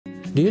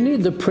Do you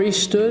need the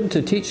priesthood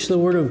to teach the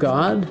Word of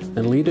God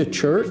and lead a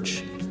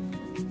church?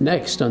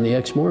 Next on the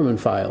Ex-Mormon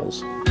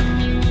Files.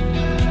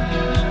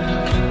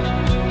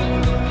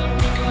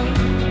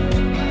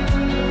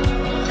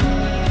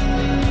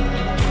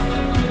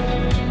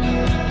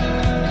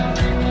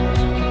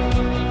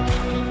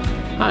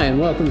 Hi, and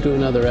welcome to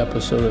another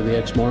episode of the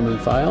Ex-Mormon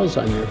Files.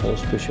 I'm your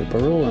host, Bishop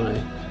Earl, and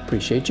I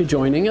appreciate you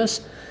joining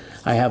us.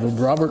 I have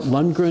Robert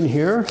Lundgren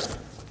here,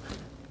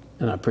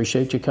 and I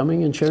appreciate you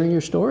coming and sharing your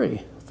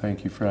story.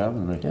 Thank you for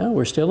having me. Yeah,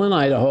 we're still in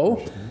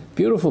Idaho.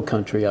 Beautiful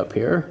country up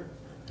here.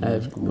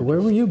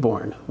 Where were you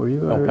born? Were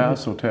you El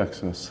Paso,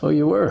 Texas. Oh,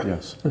 you were?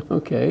 Yes.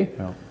 Okay.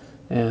 Yeah.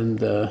 And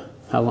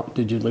how long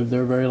did you live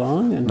there? Very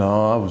long?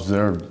 No, I was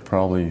there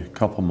probably a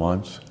couple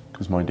months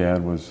because my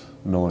dad was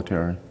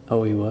military.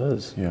 Oh, he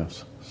was?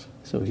 Yes.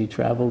 So he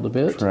traveled a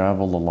bit?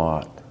 Traveled a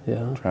lot.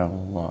 Yeah.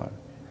 Traveled a lot.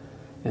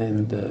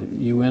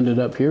 And you ended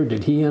up here.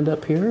 Did he end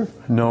up here?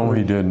 No,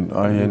 he didn't.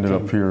 I ended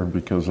up here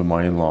because of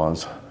my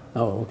in-laws.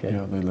 Oh, okay.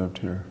 Yeah, they lived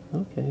here.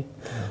 Okay.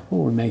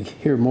 Well, we may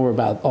hear more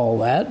about all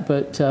that,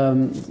 but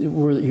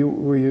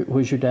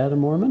was your dad a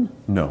Mormon?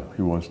 No,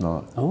 he was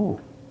not.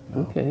 Oh,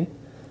 no. Okay.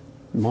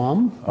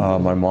 Mom?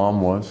 My mom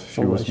was.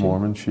 She was she?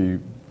 Mormon. She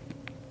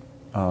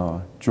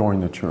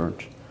joined the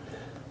church.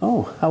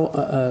 Oh,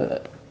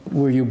 how,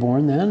 were you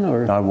born then?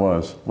 Or? I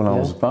was. When I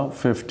was about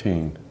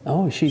 15.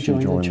 Oh, she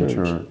joined the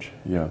church.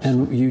 Yes.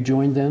 And you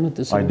joined then at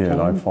the same time? I did.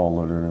 I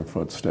followed in her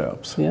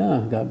footsteps.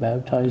 Yeah, got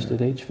baptized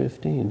at age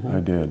 15. Huh? I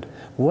did.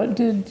 What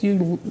did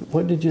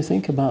you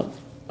think about?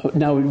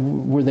 Now,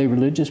 were they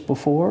religious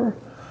before?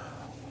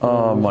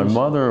 My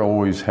mother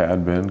always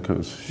had been,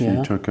 because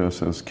she took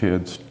us as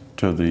kids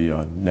to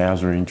the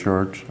Nazarene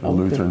church, a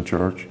Lutheran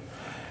church,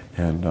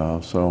 and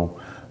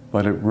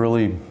but it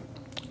really,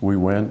 we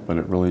went, but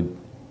it really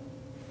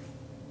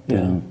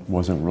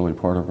wasn't really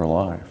part of her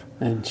life.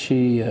 And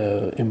she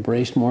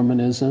embraced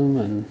Mormonism,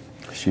 and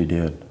she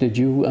did. Did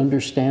you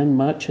understand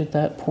much at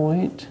that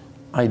point?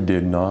 I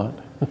did not.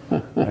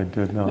 I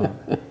did not.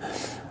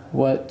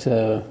 What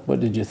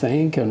did you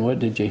think, and what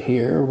did you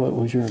hear? What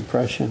was your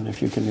impression,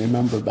 if you can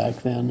remember back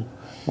then?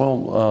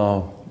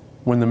 Well,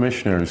 when the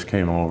missionaries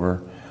came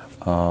over,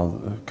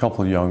 a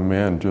couple of young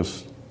men,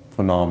 just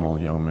phenomenal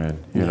young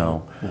men, you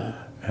know,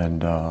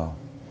 and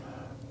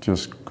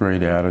just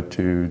great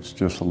attitudes,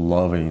 just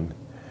loving.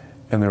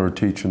 And they were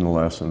teaching the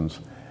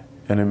lessons.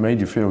 And it made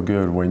you feel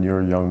good when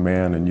you're a young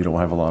man and you don't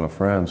have a lot of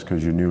friends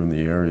because you're new in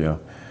the area.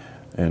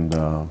 And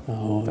that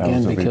again,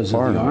 was a big because of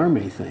part the of it.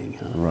 Army thing,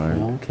 huh? Right.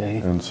 Oh, okay.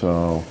 And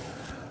so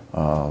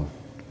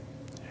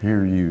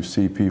here you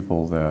see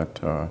people that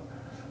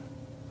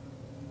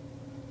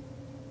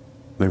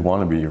they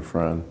want to be your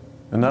friend.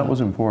 And that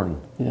was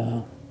important.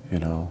 Yeah. You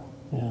know.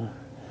 Yeah.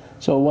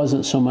 So it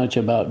wasn't so much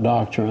about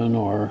doctrine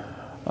or...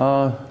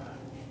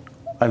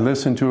 I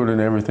listened to it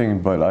and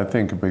everything, but I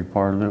think a big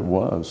part of it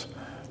was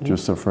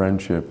just the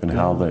friendship and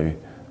how they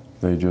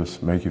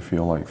just make you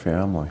feel like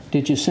family.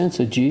 Did you sense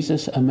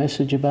a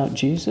message about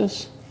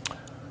Jesus?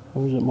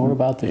 Or was it more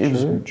about the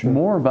church? It was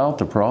more about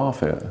the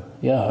prophet.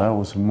 Yeah. That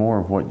was more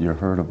of what you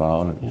heard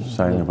about and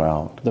sang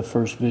about. The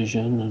first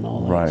vision and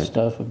all that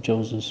stuff of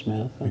Joseph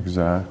Smith.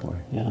 Exactly.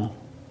 Yeah.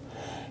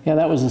 Yeah,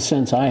 that was the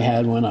sense I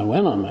had when I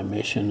went on my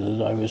mission, as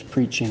I was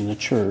preaching the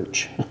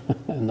church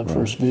and the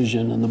first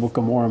vision and the Book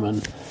of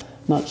Mormon.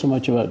 Not so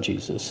much about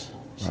Jesus.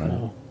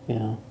 So,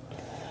 yeah.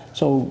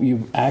 So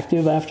you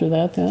active after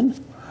that then?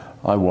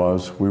 I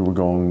was. We were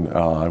going,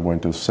 I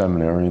went to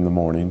seminary in the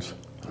mornings.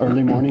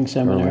 Early morning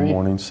seminary? Early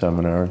morning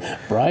seminary.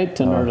 Bright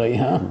and early,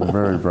 huh?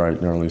 Very bright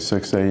and early,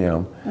 6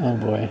 a.m. Oh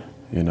boy.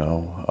 You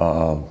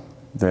know,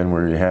 then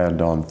we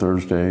had on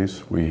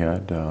Thursdays, we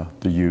had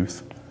the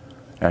youth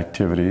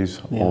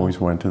activities, always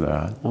went to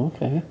that.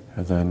 Okay.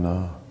 And then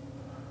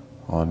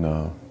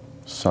on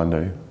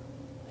Sunday,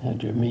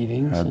 had your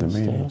meetings. Had the and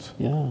meetings. Stuff.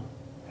 Yeah.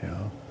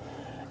 Yeah.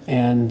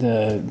 And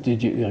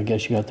did you? I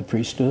guess you got the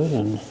priesthood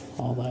and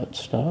all that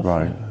stuff.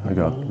 Right. I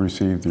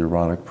received the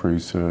Aaronic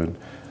priesthood,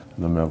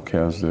 the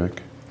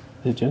Melchizedek.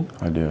 Did you?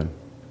 I did.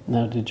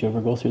 Now, did you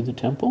ever go through the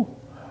temple?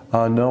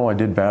 No, I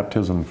did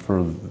baptism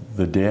for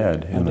the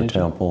dead in the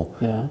temple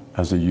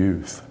as a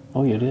youth.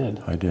 Oh, you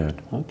did? I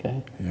did.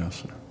 Okay.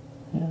 Yes, sir.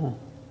 Yeah.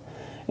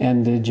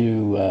 And did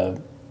you?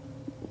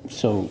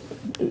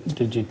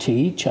 Did you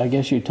teach? I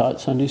guess you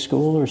taught Sunday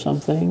school or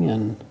something,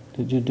 and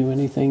did you do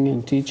anything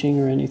in teaching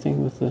or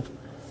anything with the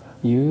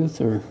youth,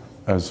 or?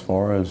 As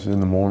far as in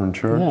the Mormon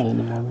church? Yeah, in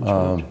the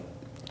Mormon church.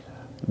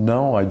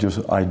 No,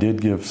 I did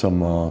give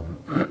some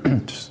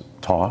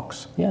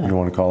talks, you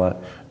want to call that,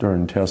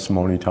 during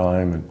testimony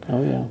time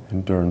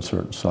and during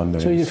certain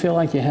Sundays. So you feel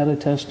like you had a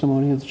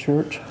testimony of the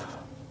church?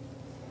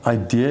 I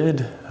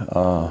did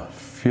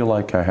feel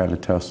like I had a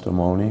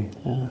testimony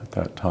at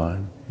that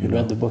time. You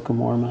read the Book of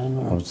Mormon?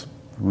 Or? I was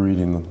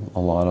reading a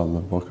lot on the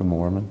Book of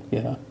Mormon.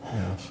 Yeah.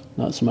 Yes.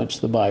 Not so much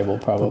the Bible,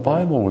 probably. The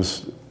Bible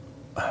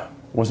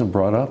wasn't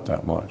brought up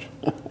that much.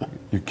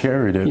 You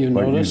carried it,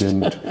 but noticed? you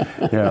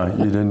didn't. Yeah,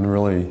 you didn't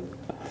really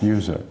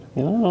use it.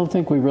 You know, I don't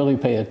think we really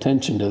pay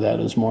attention to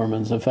that as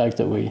Mormons. The fact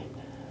that we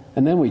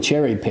And then we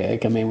cherry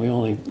pick. I mean, we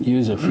only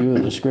use a few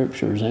of the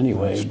scriptures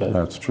anyway. But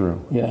that's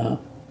true. Yeah,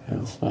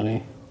 that's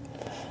funny.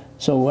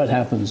 So what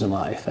happens in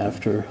life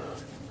after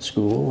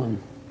school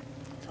and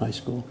high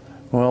school?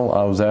 Well,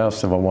 I was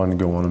asked if I wanted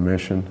to go on a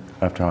mission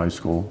after high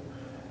school.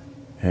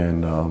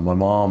 And my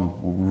mom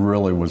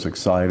really was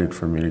excited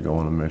for me to go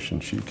on a mission.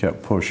 She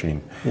kept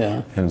pushing.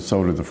 Yeah. And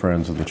so did the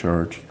Friends of the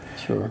Church.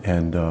 Sure.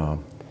 And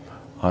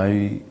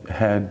I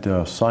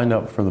had signed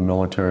up for the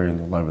military in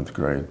the 11th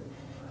grade.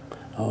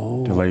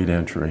 Oh. Delayed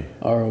entry.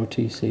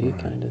 ROTC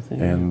kind of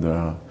thing.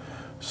 And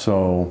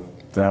so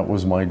that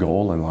was my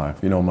goal in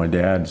life. You know, my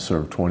dad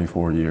served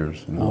 24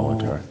 years in the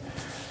military.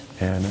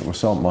 And it was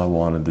something I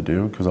wanted to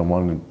do because I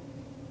wanted to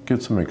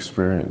get some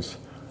experience.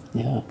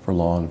 Yeah. For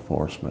law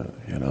enforcement,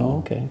 you know. Oh,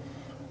 okay.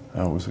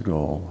 That was a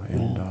goal.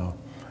 And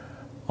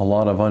a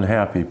lot of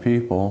unhappy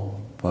people,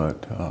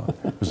 but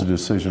it was a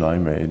decision I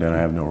made, and I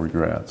have no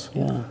regrets.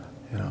 Yeah.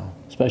 You know.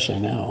 Especially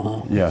now,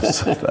 huh?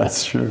 Yes,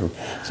 that's true.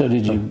 So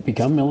did you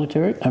become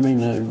military? I mean,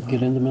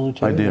 get in the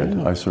military? I did.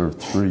 Then? I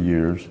served 3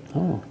 years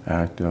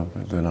active,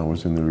 and then I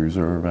was in the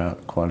reserve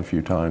quite a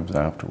few times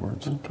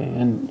afterwards. Okay.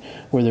 And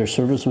were there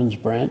servicemen's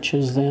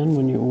branches then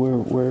when you were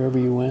wherever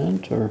you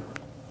went, or?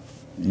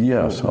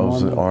 Yes, I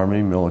was the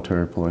Army,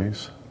 military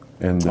police,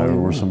 and there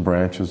were some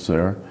branches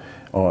there.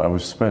 Oh, I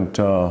was spent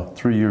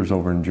 3 years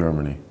over in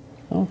Germany.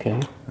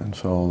 Okay. And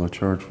so the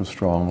church was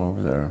strong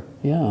over there.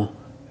 Yeah.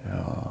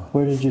 Yeah.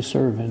 Where did you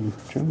serve in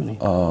Germany?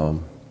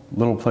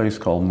 Little place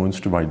called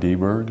Münster by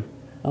Dieburg.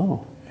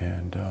 Oh.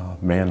 And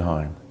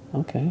Mannheim.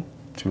 Okay.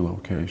 2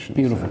 locations.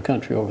 Beautiful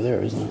country over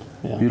there, isn't it?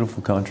 Yeah.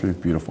 Beautiful country,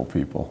 beautiful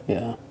people.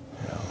 Yeah.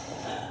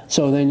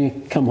 So then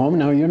you come home.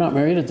 Now you're not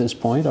married at this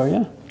point, are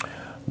you?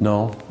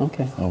 No.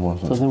 Okay. I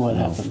wasn't. So then what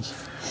happens?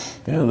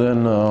 Yeah,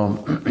 then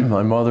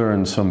my mother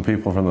and some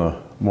people from the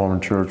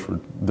Mormon church were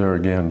there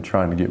again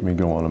trying to get me to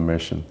go on a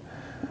mission.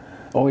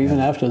 Oh, even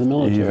after the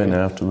military? Even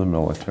after the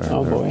military.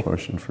 Oh, they boy. were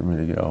pushing for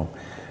me to go.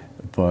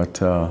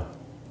 But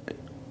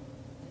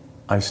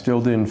I still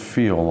didn't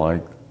feel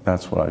like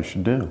that's what I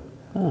should do.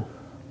 Huh.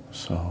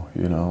 So,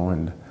 you know,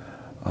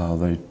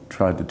 and they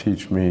tried to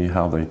teach me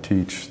how they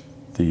teach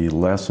the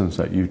lessons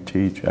that you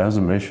teach as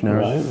a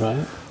missionary. Right,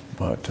 right.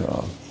 But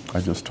I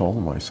just told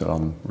them, I said,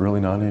 I'm really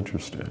not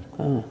interested.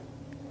 Huh.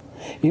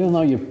 Even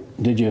though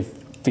did you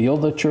feel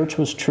the church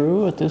was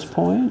true at this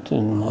point?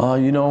 And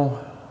you know,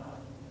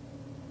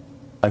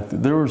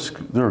 there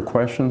were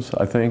questions,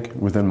 I think,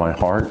 within my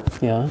heart.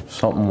 Yeah.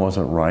 Something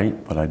wasn't right,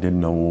 but I didn't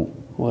know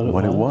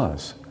what it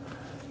was.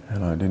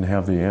 And I didn't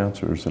have the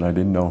answers, and I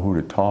didn't know who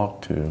to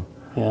talk to.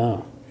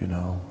 Yeah. You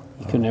know.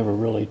 You could never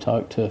really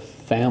talk to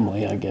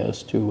family, I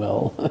guess, too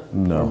well.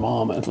 No. Or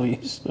mom, at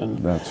least. And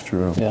that's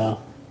true. yeah.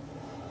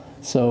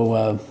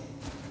 So,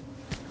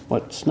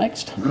 what's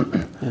next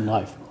in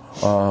life?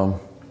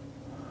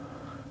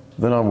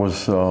 Then I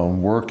was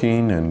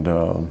working and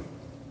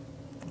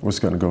was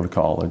going to go to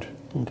college.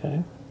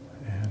 Okay.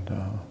 And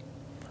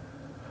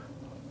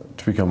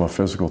to become a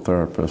physical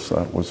therapist,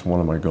 that was one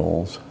of my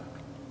goals.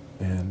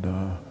 And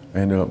I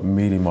ended up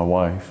meeting my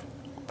wife,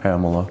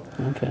 Pamela.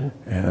 Okay.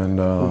 And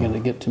we're going to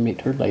get to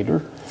meet her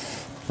later.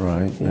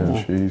 Right.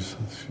 Yeah. And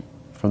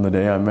from the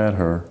day I met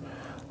her,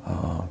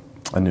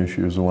 I knew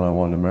she was the one I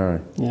wanted to marry.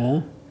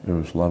 Yeah. It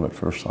was love at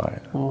first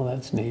sight. Oh,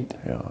 that's neat.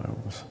 Yeah, it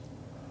was.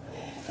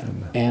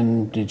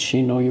 And did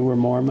she know you were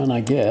Mormon,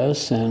 I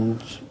guess?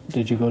 And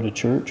did you go to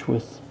church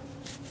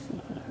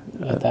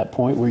at that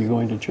point? Were you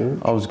going to church?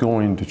 I was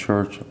going to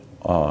church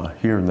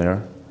here and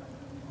there,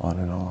 on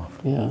and off.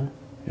 Yeah.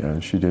 Yeah,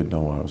 and she did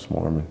know I was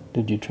Mormon.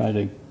 Did you try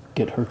to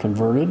get her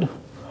converted?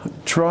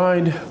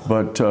 Tried,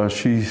 but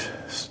she's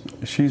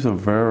a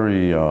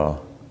very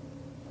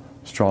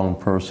strong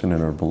person in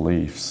her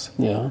beliefs.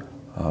 Yeah.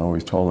 I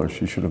always told her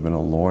she should have been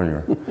a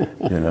lawyer,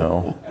 you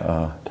know.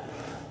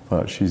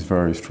 But she's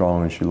very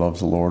strong and she loves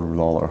the Lord with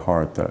all her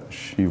heart, that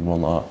she'll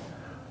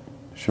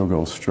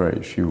go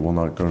straight. She will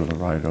not go to the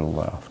right or the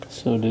left.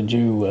 So did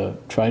you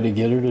try to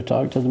get her to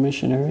talk to the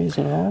missionaries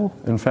at all?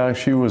 In fact,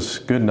 she was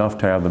good enough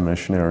to have the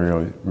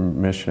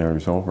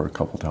missionaries over a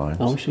couple times.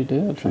 Oh, she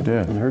did? She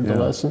did. And heard the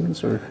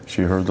lessons? Or?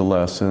 She heard the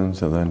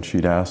lessons, and then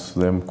she'd ask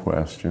them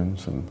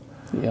questions. And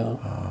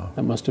yeah,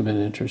 that must have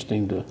been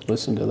interesting to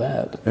listen to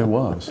that. It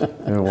was.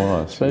 It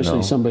was.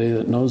 Especially somebody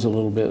that knows a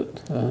little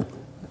bit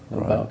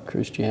about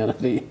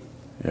Christianity.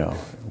 Yeah.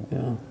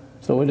 Yeah.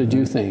 So what did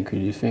you think?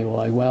 Did you think,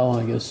 like, well,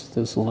 I guess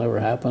this will never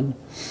happen?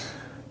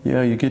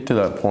 Yeah, you get to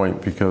that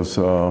point because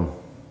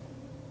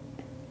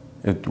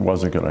it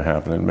wasn't going to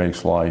happen. It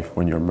makes life,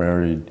 when you're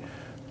married,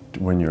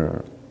 when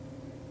you're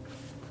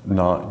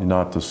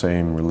not the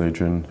same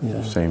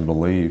religion, same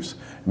beliefs,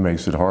 it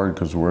makes it hard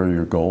because where are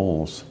your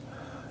goals?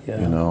 Yeah.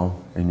 You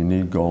know, and you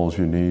need goals.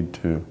 You need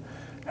to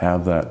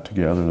have that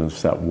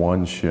togetherness, that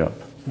one ship.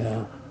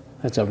 Yeah.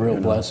 That's a real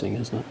blessing,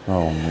 isn't it?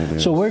 Oh, it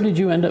is. So where did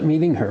you end up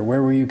meeting her?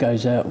 Where were you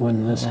guys at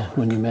when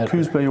you met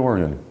Coos her? Bay,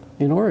 Oregon.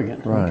 In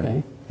Oregon, Right.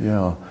 Okay.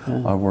 Yeah.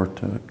 I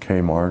worked at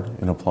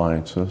Kmart in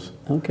appliances.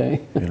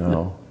 Okay. You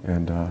know,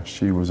 and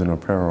she was in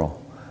apparel.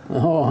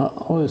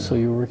 Oh, so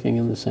you're working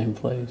in the same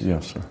place?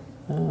 Yes, sir.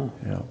 Oh.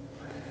 Yeah.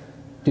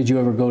 Did you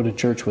ever go to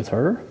church with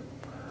her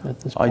at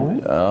this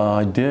point?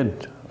 I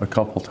did a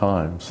couple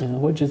times. Yeah,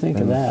 what'd you think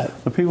of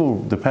that?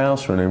 The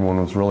pastor and everyone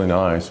was really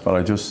nice,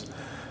 but it's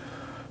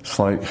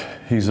like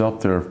he's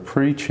up there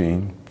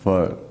preaching,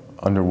 but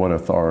under what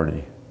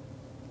authority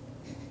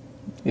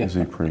is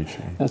he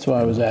preaching? That's why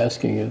I was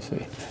asking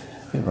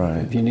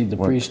if you need the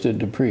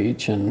priesthood to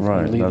preach and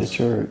lead a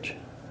church.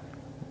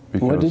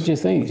 What did you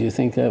think? Do you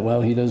think that,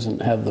 well, he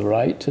doesn't have the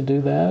right to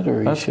do that,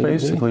 or that's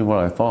basically what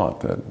I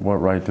thought, that what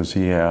right does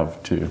he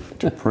have to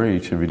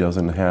preach if he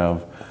doesn't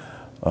have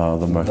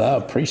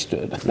the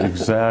priesthood?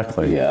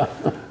 Exactly. Yeah.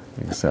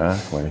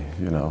 Exactly,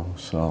 you know,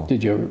 so.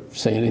 Did you ever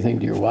say anything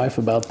to your wife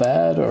about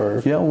that,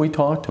 or? Yeah, we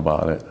talked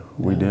about it.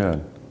 We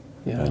did.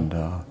 Yeah. And,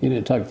 you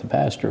didn't talk to the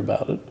pastor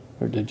about it,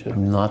 or did you?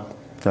 Not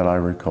that I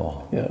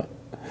recall. Yeah.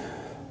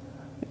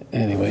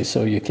 Anyway,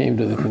 so you came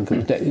to the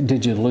conclusion.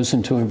 Did you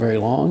listen to him very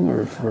long,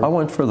 or? I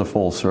went for the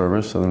full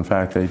service, and in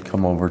fact, they'd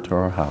come over to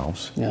our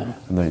house. Yeah.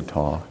 And they'd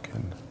talk.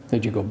 And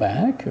did you go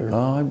back,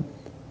 or?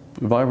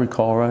 If I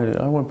recall right,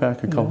 I went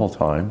back a couple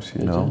times.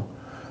 You know,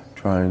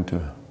 trying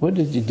to. What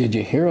did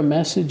you hear a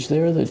message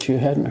there that you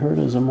hadn't heard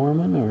as a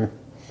Mormon, or?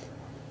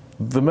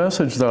 The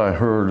message that I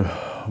heard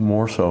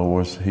more so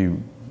was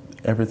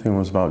everything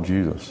was about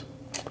Jesus.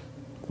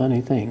 Funny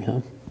thing,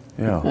 huh?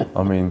 Yeah,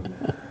 I mean.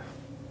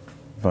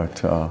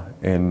 But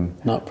in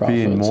Not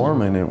being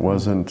Mormon, it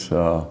wasn't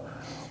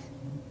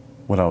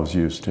what I was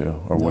used to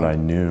or what I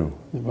knew.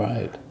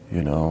 Right.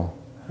 You know?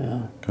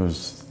 Yeah.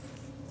 Because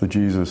the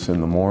Jesus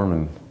in the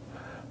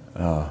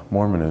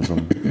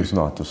Mormonism is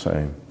not the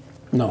same.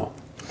 No.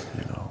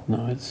 You know?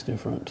 No, it's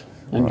different.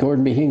 And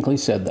Gordon B. Hinckley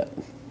said that,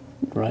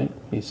 right?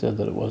 He said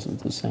that it wasn't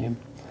the same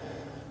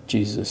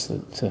Jesus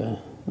that the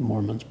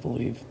Mormons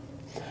believe.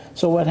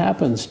 So what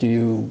happens? Do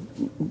you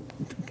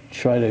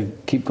try to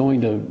keep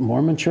going to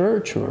Mormon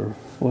church, or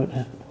what?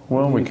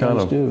 Well, we kind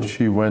of do?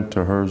 She went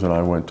to hers and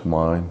I went to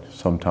mine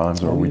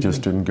sometimes, or we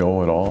just didn't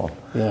go at all.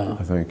 Yeah.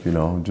 I think, you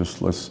know,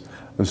 just let's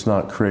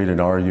not create an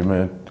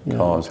argument,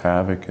 cause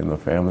havoc in the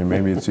family.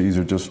 Maybe it's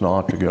easier just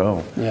not to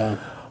go. Yeah.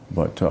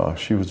 But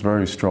she was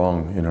very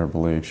strong in her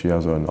belief. She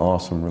has an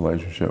awesome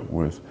relationship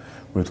with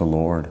the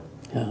Lord.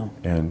 Yeah.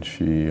 And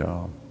she.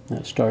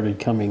 That started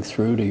coming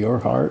through to your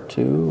heart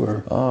too,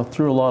 or?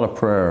 Through a lot of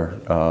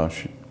prayer.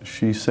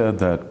 She said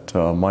that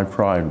my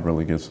pride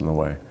really gets in the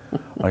way.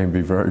 I can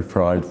be very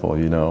prideful,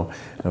 you know.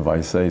 If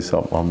I say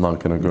something, I'm not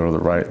going to go to the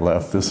right,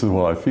 left. This is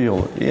what I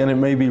feel, and it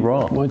may be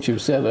wrong. Once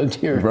you've said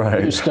it,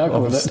 you're stuck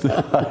with it.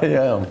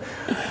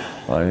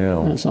 I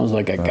am. That sounds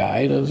like a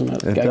guy, doesn't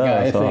it? It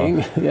guy does,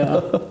 thing.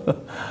 Yeah.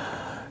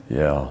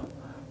 Yeah,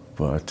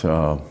 but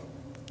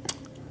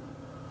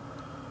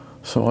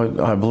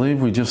so I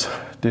believe we just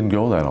didn't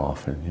go that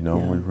often, you know.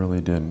 We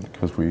really didn't,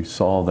 because we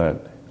saw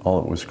that all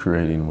it was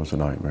creating was a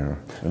nightmare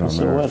in our marriage.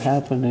 So what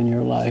happened in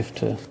your life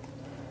to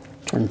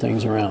turn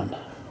things around?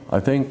 I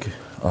think,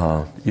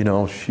 you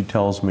know, she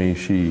tells me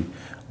she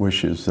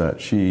wishes that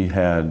she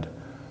had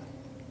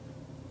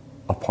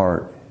a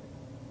part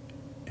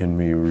in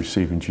me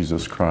receiving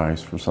Jesus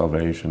Christ for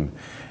salvation,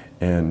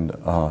 and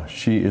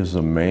she is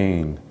the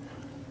main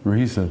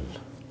reason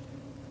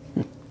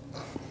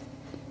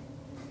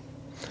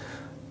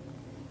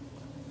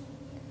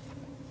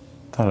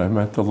that I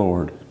met the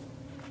Lord.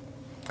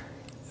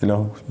 You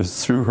know,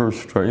 it's through her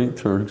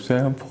strength, her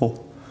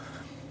example,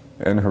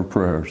 and her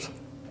prayers.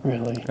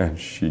 Really? And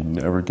she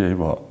never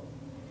gave up.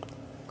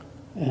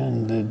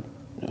 And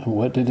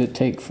what did it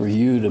take for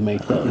you to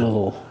make that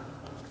little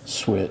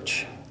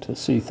switch, to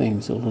see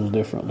things a little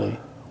differently?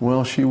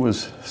 Well, she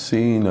was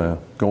going to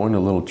a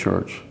little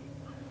church,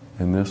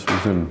 and this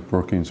was in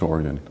Brookings,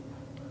 Oregon.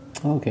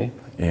 Okay.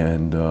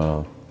 And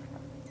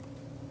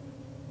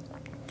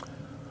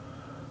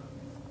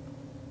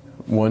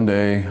one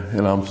day,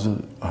 and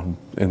I'm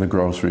in the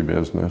grocery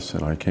business,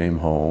 and I came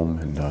home,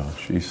 and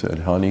she said,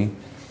 "Honey,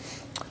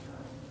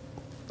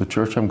 the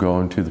church I'm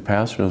going to, the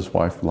pastor and his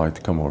wife would like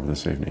to come over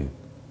this evening."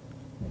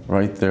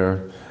 Right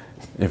there.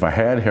 If I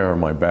had hair on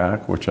my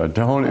back, which I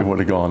don't, it would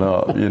have gone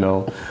up, you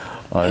know.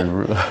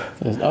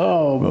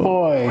 Oh,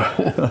 boy.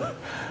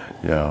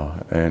 Yeah,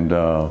 and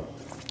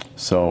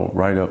so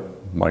right up,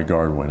 my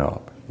guard went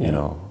up, you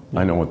know.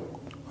 I know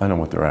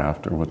what they're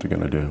after, what they're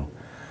going to do.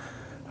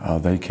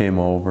 They came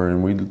over,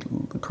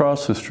 and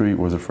across the street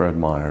was a Fred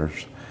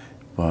Meyer's,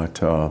 but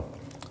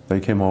they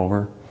came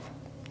over,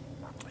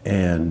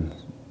 and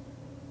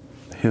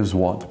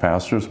the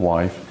pastor's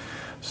wife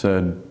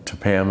said to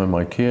Pam and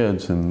my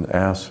kids and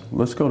asked,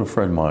 "Let's go to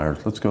Fred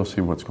Meyer's. Let's go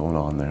see what's going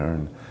on there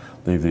and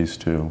leave these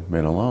two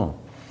men alone."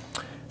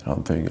 And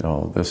I'm thinking,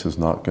 oh, this is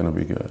not going to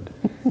be good.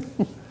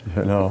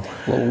 You know?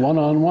 Well,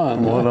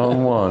 one-on-one.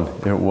 One-on-one,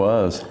 it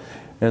was.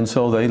 And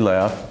so they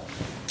left,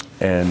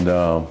 and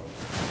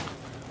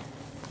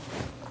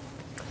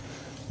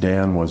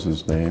Dan was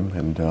his name,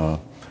 and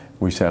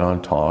we sat down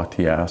and talked.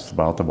 He asked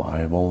about the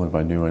Bible, if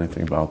I knew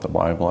anything about the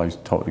Bible. I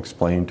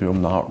explained to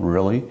him, not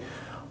really.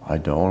 I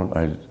don't.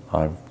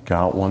 I've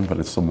got one, but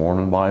it's the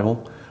Mormon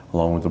Bible,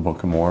 along with the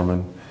Book of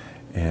Mormon.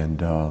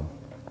 And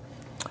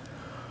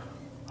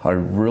I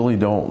really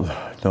don't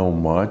know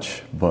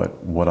much,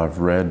 but what I've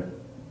read,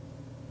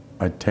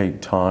 I'd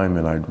take time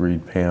and I'd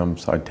read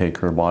Pam's, I'd take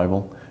her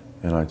Bible,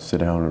 and I'd sit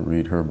down and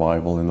read her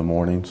Bible in the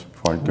mornings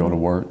before I'd go to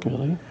work.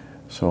 Really?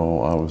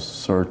 So I was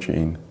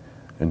searching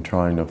and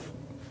trying to,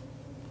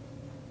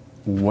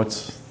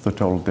 what's the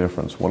total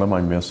difference? What am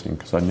I missing?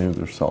 Because I knew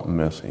there's something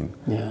missing.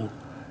 Yeah.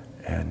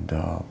 And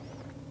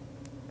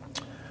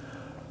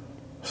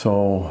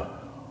so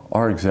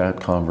our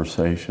exact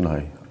conversation,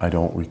 I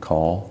don't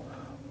recall,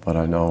 but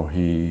I know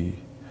he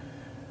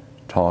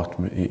talked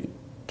to me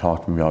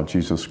about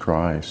Jesus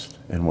Christ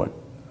and what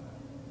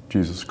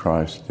Jesus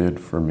Christ did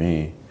for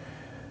me,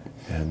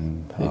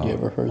 and Had you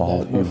ever heard all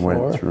that he before?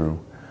 went through.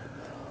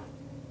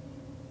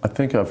 I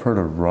think I've heard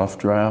a rough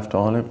draft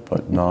on it,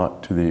 but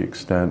not to the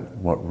extent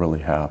what really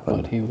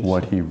happened,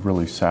 what he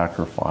really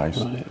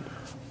sacrificed, Right.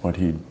 what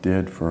he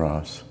did for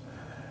us.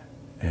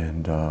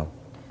 And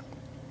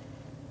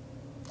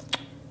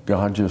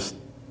God just,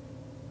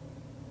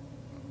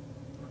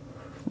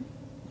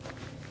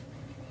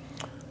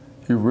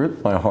 he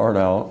ripped my heart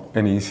out,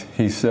 and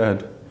he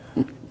said,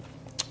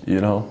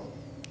 you know,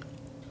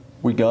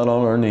 we got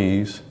on our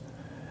knees,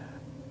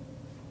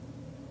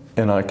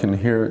 and I can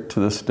hear it to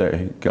this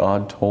day.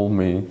 God told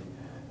me,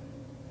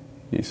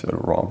 he said,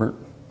 Robert,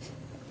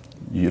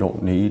 you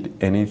don't need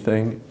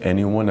anything,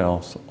 anyone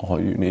else. All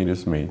you need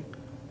is me.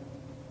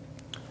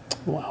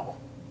 Wow.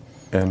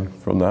 And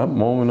from that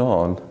moment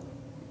on,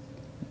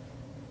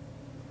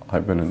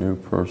 I've been a new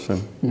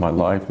person. My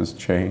life has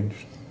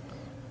changed,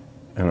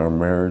 and our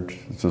marriage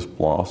has just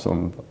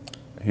blossomed.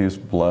 He's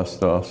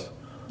blessed us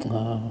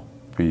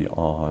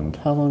beyond.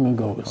 How long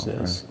ago was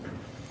this?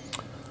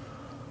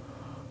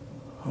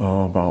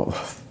 Oh, about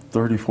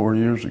 34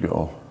 years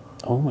ago.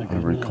 Oh my I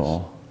goodness.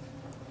 recall.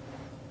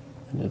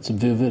 And it's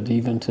vivid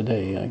even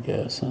today, I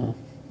guess, huh?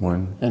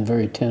 When And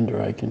very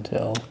tender, I can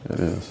tell. it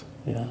is.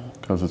 Yeah.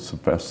 Because it's the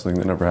best thing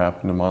that ever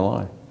happened in my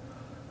life.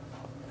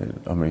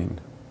 I mean,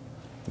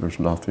 there's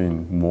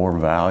nothing more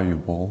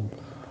valuable,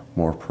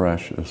 more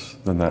precious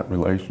than that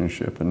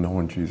relationship and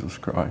knowing Jesus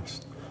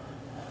Christ.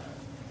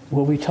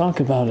 Well, we talk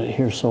about it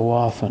here so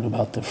often,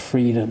 about the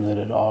freedom that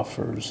it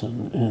offers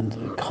and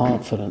the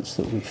confidence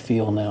that we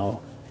feel now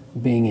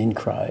being in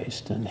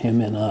Christ and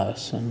Him in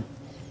us. And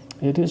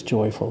it is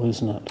joyful,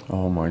 isn't it?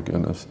 Oh my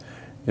goodness.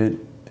 It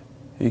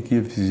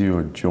gives you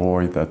a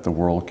joy that the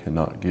world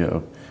cannot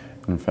give.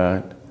 In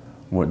fact,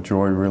 what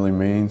joy really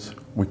means,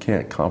 we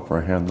can't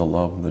comprehend the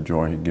love and the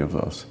joy He gives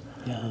us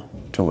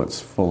till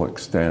its full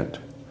extent.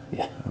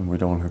 Yeah. And we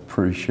don't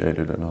appreciate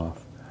it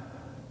enough,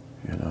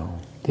 you know.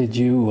 Did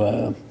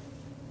you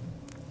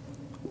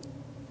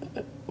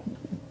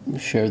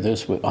share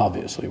this with,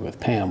 obviously, with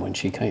Pam when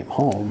she came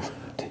home?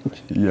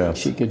 Yes.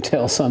 She could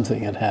tell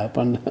something had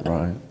happened.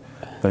 Right.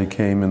 They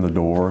came in the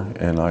door,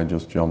 and I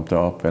just jumped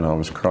up, and I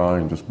was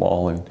crying, just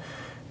bawling.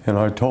 And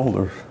I told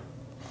her,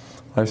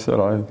 I said,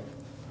 I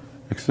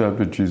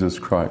accepted Jesus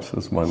Christ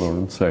as my Lord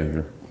and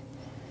Savior.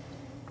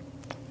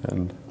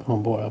 And Oh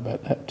boy, I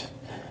bet that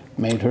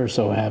made her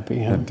so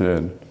happy. Huh? it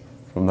did.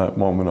 From that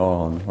moment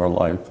on, our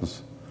life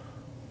has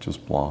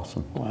just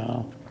blossomed.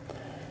 Wow.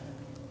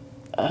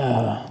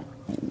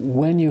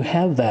 When you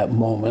have that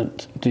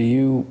moment, do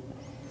you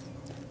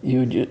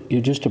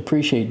just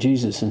appreciate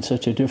Jesus in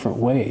such a different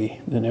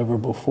way than ever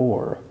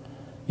before?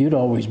 You'd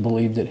always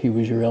believed that He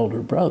was your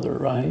elder brother,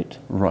 right?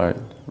 Right,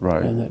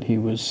 right. And that He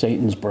was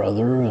Satan's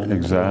brother, and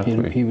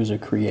Exactly. he was a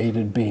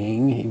created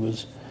being. He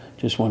was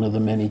just one of the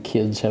many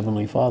kids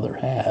Heavenly Father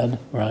had,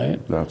 right?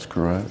 That's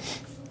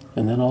correct.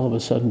 And then all of a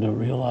sudden to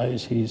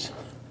realize He's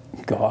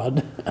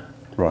God.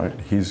 Right.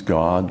 He's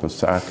God, the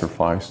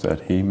sacrifice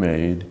that He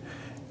made,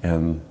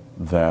 and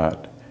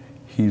that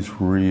He's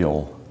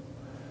real,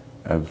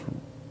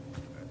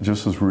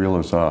 just as real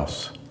as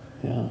us.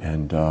 Yeah.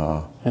 And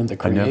the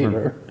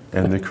Creator.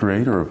 And the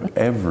Creator of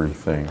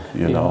everything,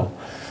 you know.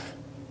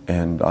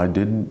 And I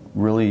didn't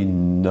really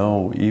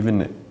know,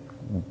 even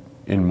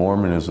in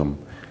Mormonism,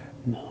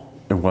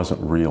 it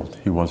wasn't real.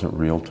 He wasn't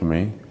real to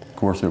me. Of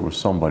course, it was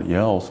somebody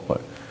else,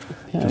 but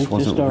Yeah, just he's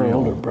wasn't just our real.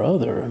 older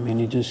brother. I mean,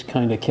 he just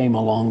kind of came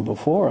along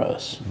before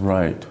us.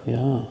 Right.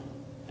 Yeah.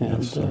 And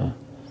Yes, sir.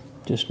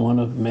 just one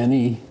of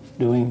many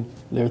doing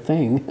their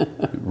thing.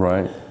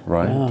 Right,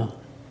 right. Yeah.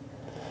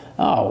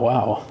 Oh,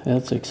 wow.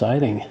 That's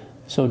exciting.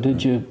 So were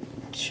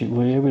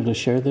you able to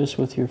share this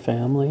with your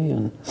family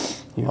and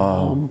your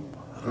mom?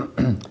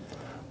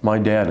 My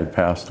dad had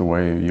passed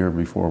away a year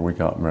before we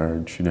got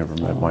married. She never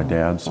met my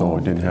dad, so I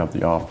didn't have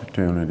the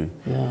opportunity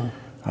Yeah.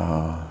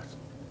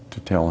 to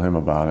tell him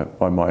about it.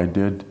 But I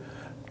did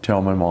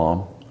tell my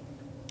mom,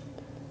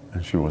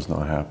 and she was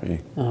not happy.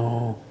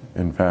 Oh,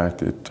 In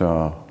fact,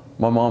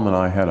 my mom and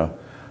I had a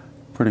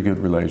pretty good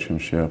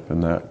relationship,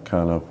 and that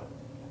kind of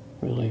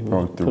really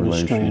broke the put a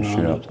strain on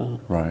relationship. it. Huh?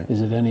 Right. Is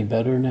it any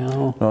better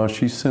now? No,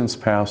 she's since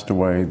passed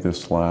away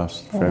this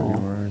last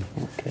February,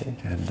 Okay.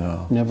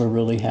 and Never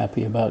really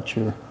happy about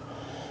your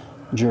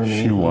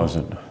journey. she huh?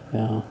 wasn't.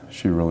 Yeah.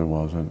 She really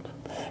wasn't.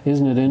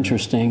 Isn't it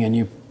interesting? And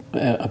you,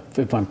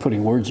 if I'm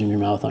putting words in your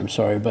mouth, I'm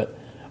sorry,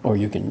 or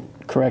you can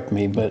correct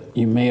me, but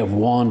you may have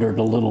wandered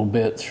a little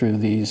bit through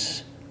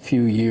these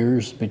few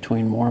years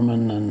between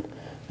Mormon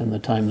and the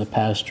time the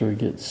pastor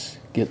gets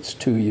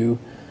to you.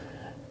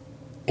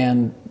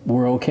 And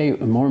we're okay,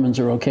 Mormons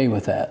are okay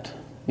with that.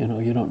 You know,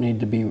 you don't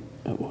need to be,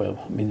 well,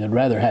 I mean, they'd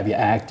rather have you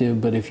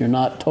active, but if you're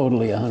not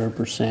totally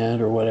 100%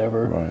 or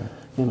whatever, right.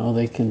 you know,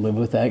 they can live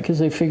with that because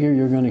they figure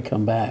you're going to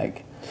come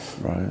back.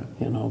 Right.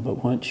 You know,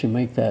 but once you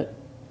make that,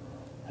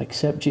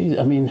 accept Jesus,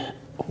 I mean,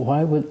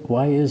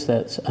 why is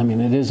that? I mean,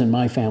 it is in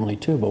my family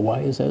too, but why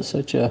is that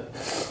such a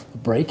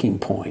breaking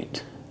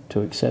point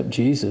to accept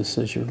Jesus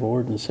as your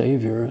Lord and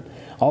Savior?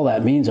 All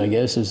that means, I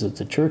guess, is that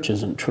the church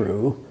isn't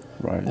true,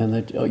 right. and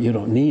that you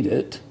don't need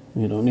it.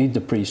 You don't need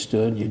the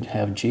priesthood. You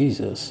have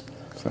Jesus.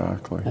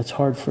 Exactly. That's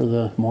hard for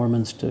the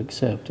Mormons to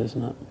accept,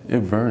 isn't it?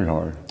 It's very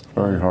hard.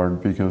 Very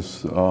hard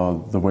because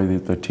the way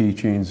that the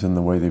teachings and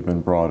the way they've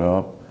been brought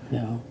up,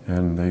 yeah,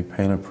 and they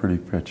paint a pretty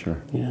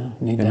picture. Yeah,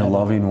 in a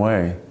loving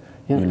way.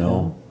 Yeah, you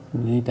know, you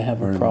need to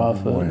have a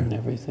prophet and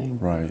everything.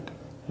 Right.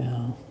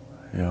 Yeah.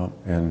 Yeah.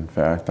 In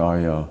fact,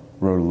 I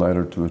wrote a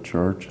letter to the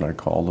church and I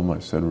called them. I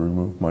said,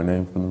 remove my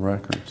name from the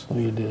records. Oh,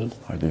 you did?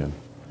 I did.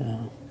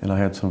 Yeah. And I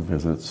had some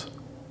visits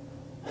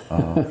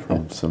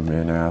from some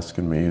men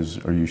asking me,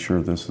 are you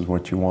sure this is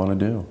what you want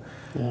to do?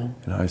 Yeah.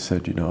 And I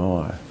said, you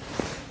know,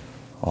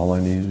 all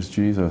I need is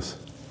Jesus.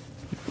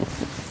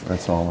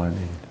 That's all I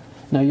need.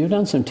 Now, you've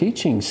done some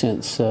teaching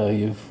since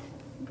you've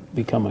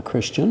become a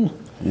Christian.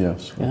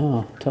 Yes.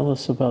 Yeah. Tell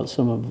us about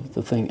some of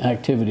the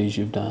activities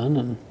you've done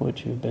and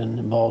what you've been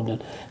involved in.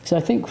 Because I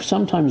think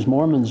sometimes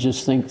Mormons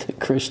just think that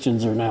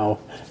Christians are now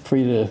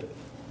free to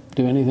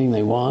do anything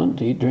they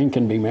want, eat, drink,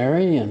 and be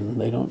merry,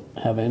 and they don't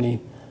have any,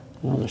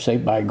 you know, they're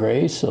saved by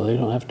grace, so they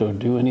don't have to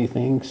do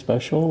anything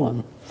special.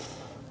 And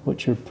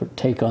what's your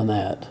take on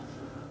that?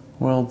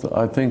 Well,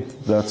 I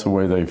think that's the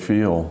way they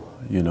feel,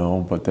 you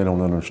know, but they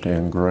don't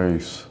understand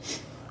grace,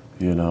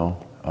 you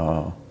know.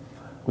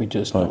 We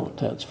just don't,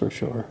 that's for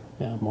sure.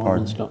 Yeah,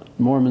 Mormons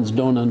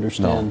don't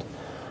understand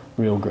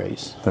real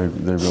grace. They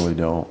really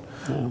don't.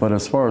 Yeah. But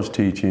as far as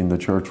teaching, the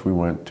church we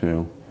went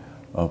to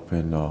up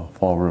in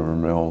Fall River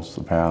Mills,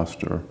 the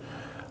pastor,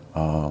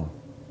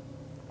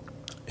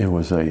 it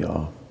was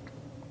a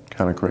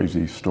kind of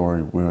crazy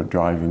story. We went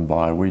driving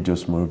by. We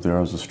just moved there.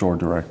 I was a store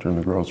director in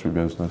the grocery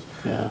business.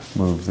 Yeah.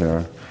 Moved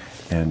there.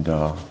 And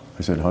I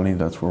said, honey,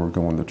 that's where we're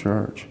going to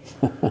church.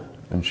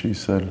 And she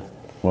said,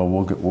 well,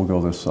 we'll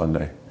go this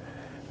Sunday.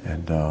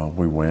 And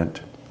we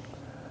went.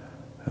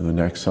 And the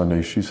next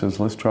Sunday, she says,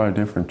 let's try a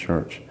different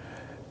church.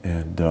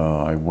 And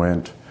I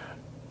went,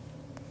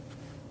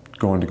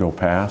 going to go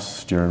past,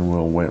 steering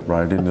wheel went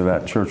right into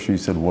that church. She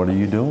said, what are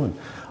you doing?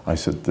 I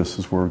said, this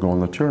is where we're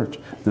going to church.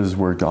 This is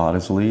where God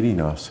is leading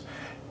us.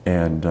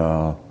 And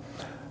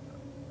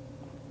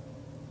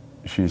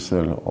she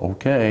said,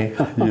 okay,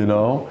 you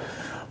know.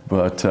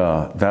 But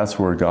that's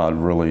where God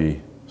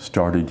really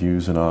started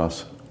using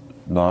us,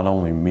 not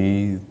only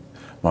me,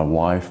 my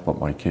wife, but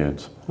my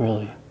kids.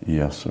 Really?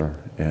 Yes, sir.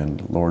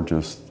 And Lord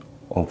just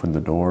opened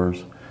the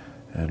doors.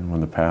 And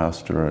when the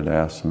pastor had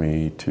asked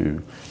me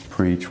to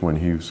preach when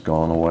he was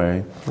gone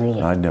away,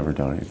 really? I'd never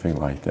done anything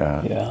like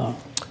that. Yeah.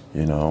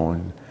 You know,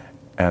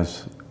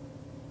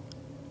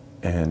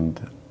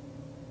 and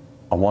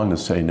I wanted to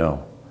say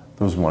no.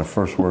 Those were my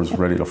first words,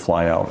 ready to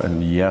fly out,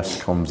 and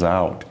yes comes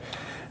out.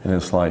 And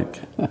it's like,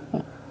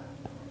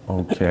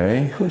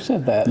 okay. Who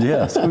said that?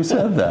 Yes, who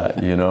said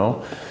that, you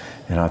know?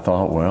 And I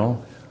thought,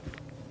 well,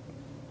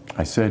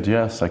 I said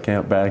yes, I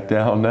can't back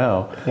down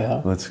now.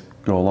 Yeah. Let's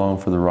go along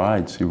for the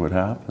ride, see what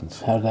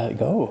happens. How'd that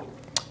go?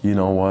 You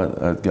know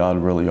what? God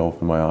really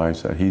opened my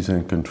eyes that He's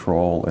in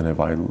control, and if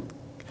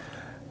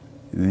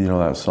you know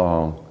that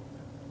song,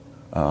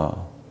 I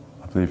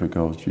believe it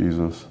goes,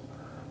 Jesus,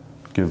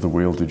 give the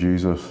wheel to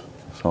Jesus,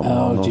 something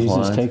along those Jesus,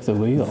 lines. take the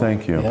wheel.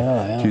 Thank you.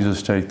 Yeah, yeah.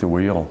 Jesus, take the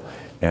wheel.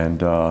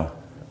 And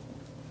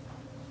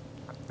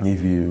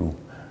if you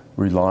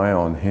rely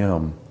on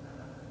Him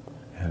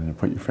and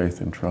put your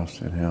faith and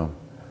trust in Him,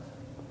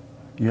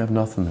 you have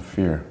nothing to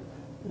fear.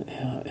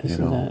 Yeah,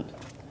 isn't that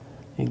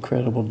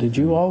incredible? Did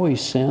you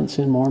always sense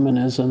in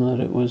Mormonism that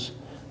it was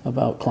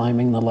about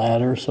climbing the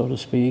ladder, so to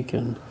speak,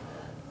 and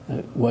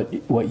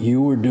what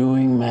you were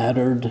doing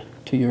mattered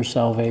to your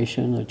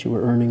salvation, that you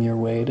were earning your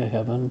way to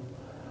heaven?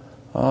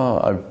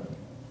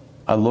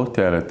 I looked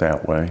at it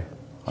that way.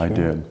 Sure. I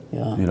did.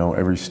 Yeah. You know,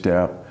 every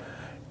step.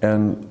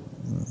 And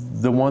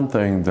the one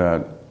thing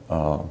that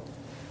I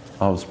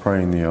was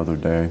praying the other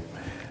day,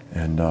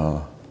 and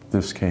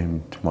this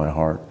came to my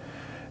heart.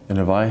 And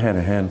if I had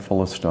a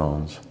handful of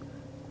stones,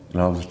 and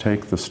I was to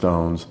take the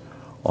stones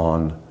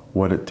on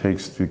what it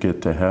takes to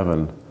get to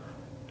heaven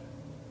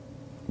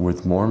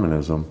with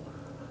Mormonism,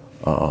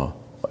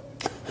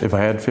 if I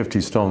had 50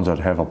 stones, I'd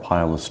have a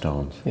pile of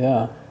stones.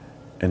 Yeah.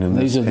 And in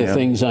these are the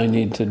things I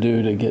need to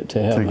do to get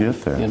to heaven. To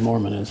get there. In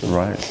Mormonism.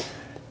 Right.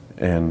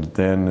 And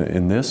then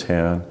in this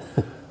hand,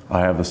 I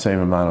have the same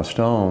amount of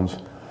stones,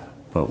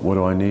 but what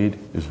do I need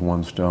is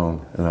one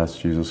stone, and that's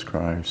Jesus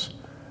Christ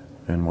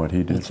and what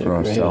He did for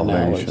our salvation.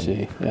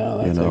 Analogy.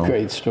 Yeah, that's a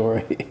great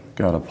story.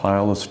 Got a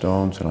pile of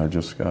stones, and I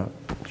just got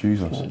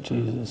Jesus.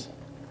 Jesus.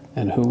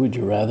 And who would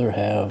you rather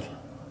have?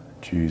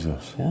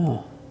 Jesus.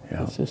 Yeah.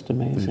 Yeah. It's just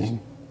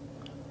amazing.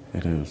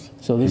 It is.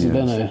 So this has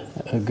been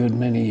a good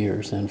many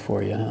years then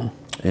for you, huh?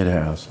 It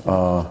has.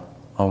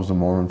 I was a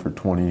Mormon for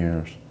 20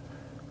 years,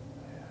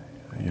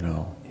 you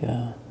know.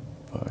 Yeah.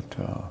 But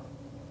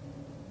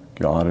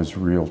God is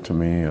real to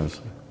me, as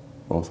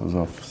both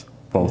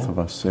of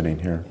us sitting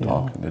here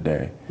talking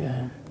today.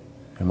 Yeah.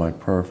 Am I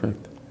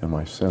perfect? Am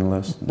I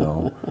sinless?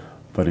 No.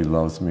 But He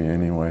loves me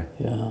anyway.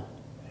 Yeah.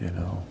 You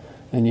know.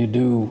 And you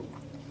do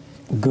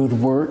good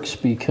works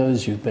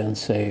because you've been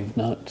saved,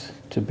 not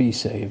to be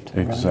saved.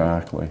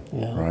 Exactly.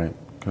 Right? Yeah.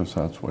 Right. Because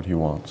that's what He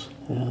wants.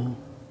 Yeah.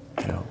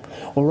 Yeah.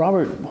 Well,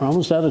 Robert, we're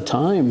almost out of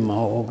time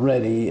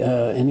already.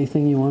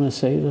 Anything you want to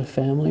say to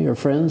family or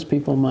friends?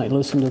 People might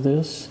listen to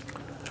this.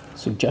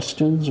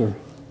 Suggestions or?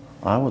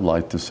 I would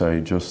like to say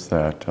just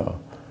that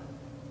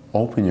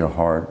open your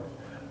heart.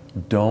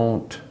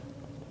 Don't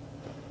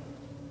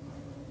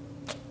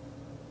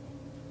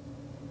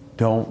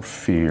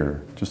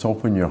fear. Just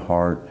open your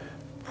heart.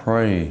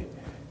 Pray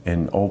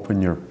and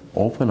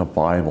open a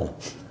Bible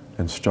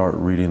and start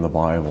reading the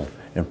Bible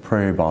and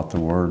pray about the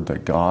Word,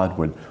 that God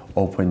would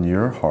open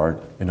your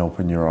heart and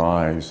open your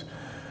eyes,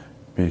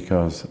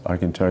 because I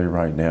can tell you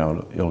right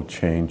now, it'll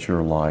change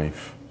your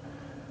life,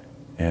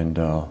 and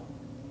you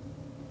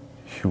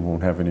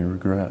won't have any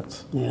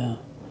regrets. Yeah.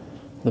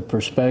 The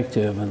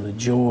perspective and the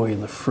joy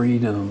and the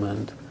freedom,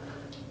 and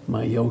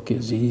my yoke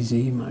is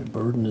easy, my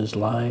burden is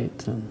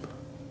light. And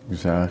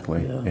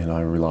exactly. Yeah. And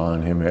I rely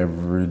on Him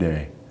every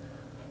day.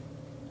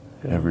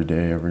 Yeah. Every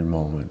day, every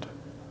moment.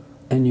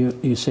 And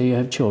you say you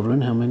have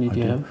children. How many do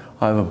you have?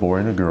 I have a boy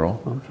and a girl.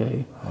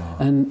 Okay.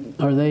 And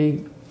are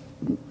they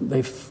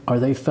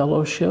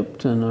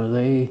fellowshipped, and are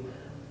they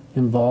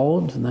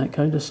involved in that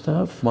kind of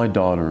stuff? My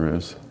daughter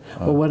is.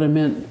 Well, what I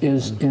meant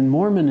is, in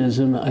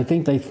Mormonism, I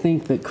think they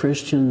think that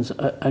Christians,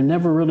 I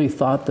never really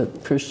thought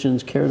that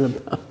Christians cared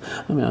about,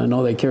 I mean, I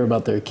know they care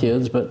about their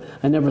kids, but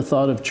I never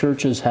thought of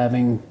churches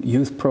having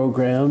youth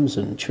programs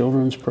and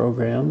children's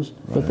programs,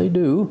 but they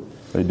do.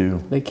 They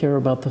do. They care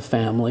about the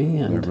family.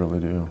 And They really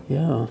do.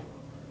 yeah,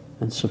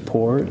 and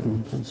support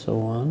and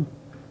so on.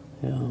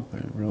 Yeah.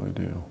 They really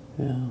do.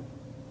 Yeah.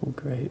 Well,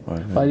 great. I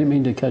didn't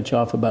mean to cut you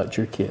off about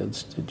your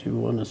kids. Did you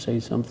want to say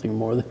something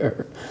more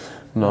there?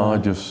 No, I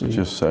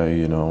just say,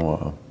 you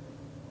know.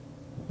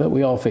 But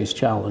we all face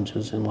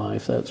challenges in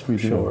life, that's for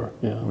sure.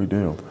 Yeah. We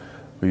do.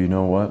 But you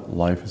know what?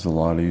 Life is a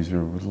lot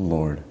easier with the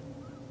Lord.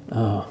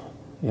 Oh,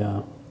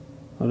 yeah.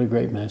 What a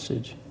great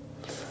message.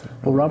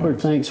 Well, Robert,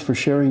 thanks for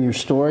sharing your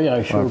story.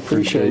 I sure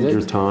appreciate it.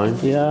 your time.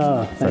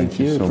 Yeah, thank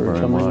you so for very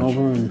coming much.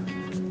 over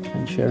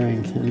and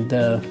sharing. And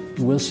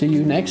we'll see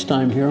you next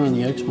time here on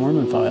the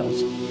Ex-Mormon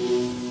Files.